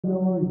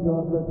Noise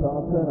of the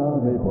Tartan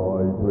Army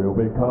boys will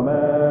be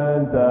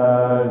coming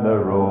down the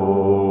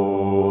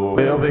road.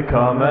 We'll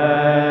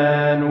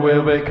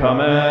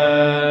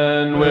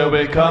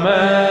be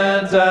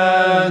coming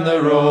down the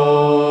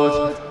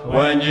road.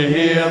 When you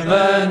hear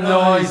the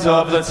noise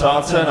of the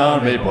Tartan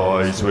Army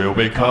boys, we'll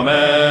be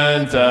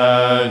coming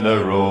down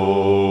the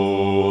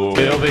road.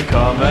 We'll be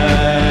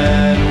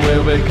coming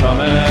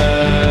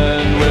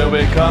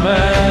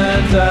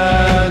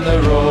down the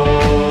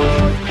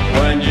road.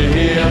 When you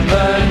hear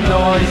the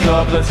noise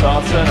of the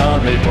Tartan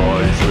Army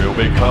boys, we'll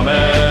be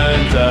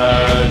coming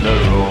down the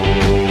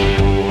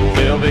road.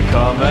 We'll be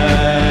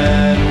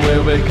coming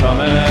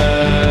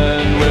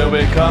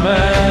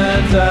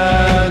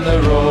down the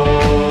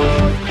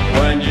road.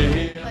 When you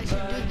hear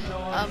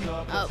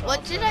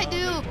what did I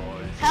do?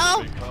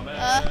 Help!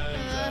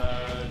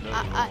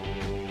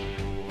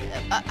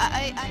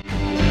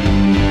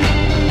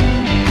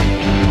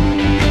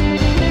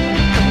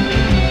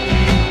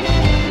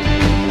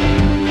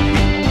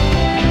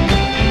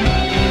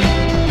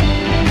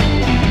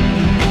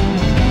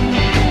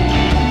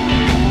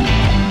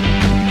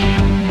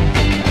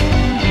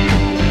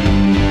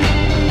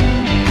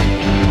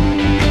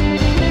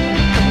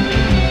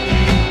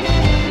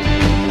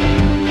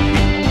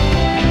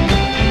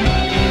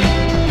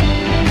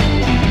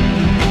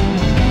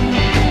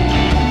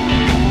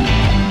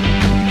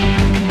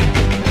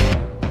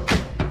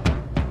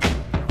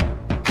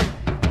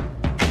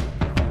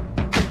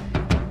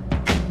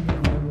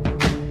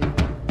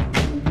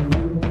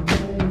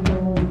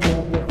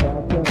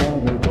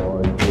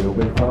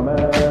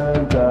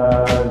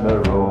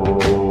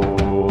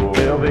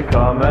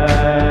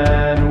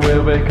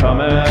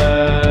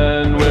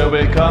 We'll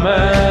be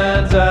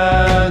coming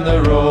down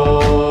the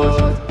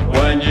road.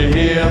 When you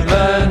hear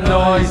the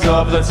noise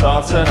of the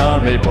Tartan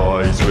Army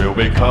boys, we'll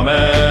be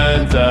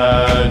coming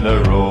down the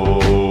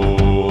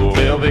road.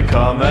 We'll be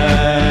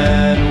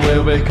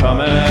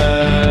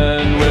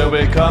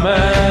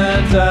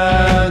coming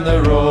down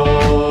the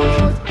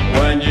road.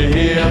 When you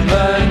hear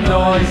the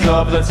noise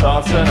of the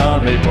Tartan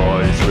Army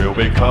boys, we'll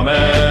be coming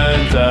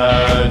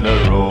down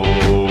the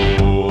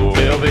road.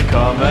 We'll be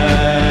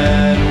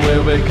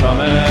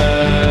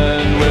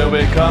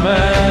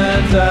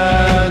coming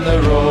down the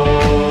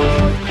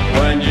road.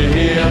 When you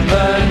hear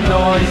the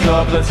noise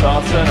of the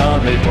Tartan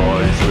Army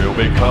boys, we'll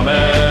be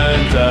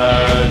coming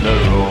down the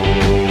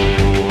road.